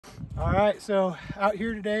All right, so out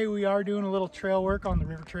here today we are doing a little trail work on the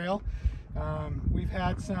river trail. We've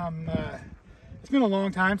had some, it's been a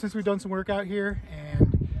long time since we've done some work out here,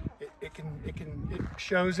 and it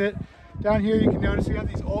shows it. Down here you can notice we have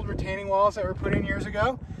these old retaining walls that were put in years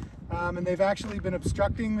ago, and they've actually been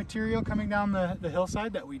obstructing material coming down the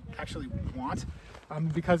hillside that we actually want.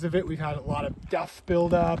 Because of it, we've had a lot of duff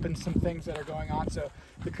buildup and some things that are going on. So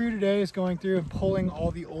the crew today is going through and pulling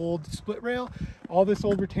all the old split rail, all this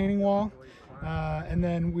old retaining wall, and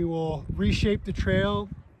then we will reshape the trail,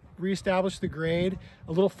 reestablish the grade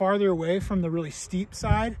a little farther away from the really steep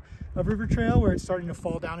side of River Trail where it's starting to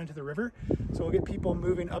fall down into the river. So we'll get people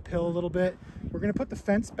moving uphill a little bit. We're going to put the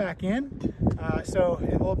fence back in, so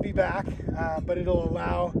it will be back, but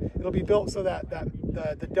it'll be built so that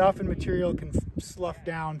the duff and material can slough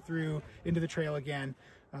down through into the trail again,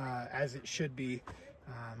 as it should be.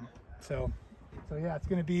 So yeah, it's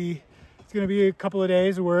going to be a couple of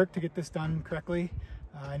days of work to get this done correctly.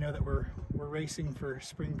 I know that we're racing for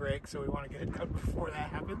spring break, so we want to get it done before that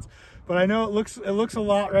happens. But I know it looks a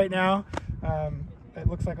lot right now. It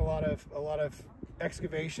looks like a lot of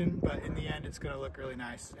excavation, but in the end it's going to look really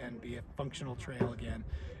nice and be a functional trail again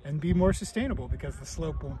and be more sustainable because the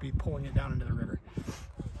slope won't be pulling it down into the river.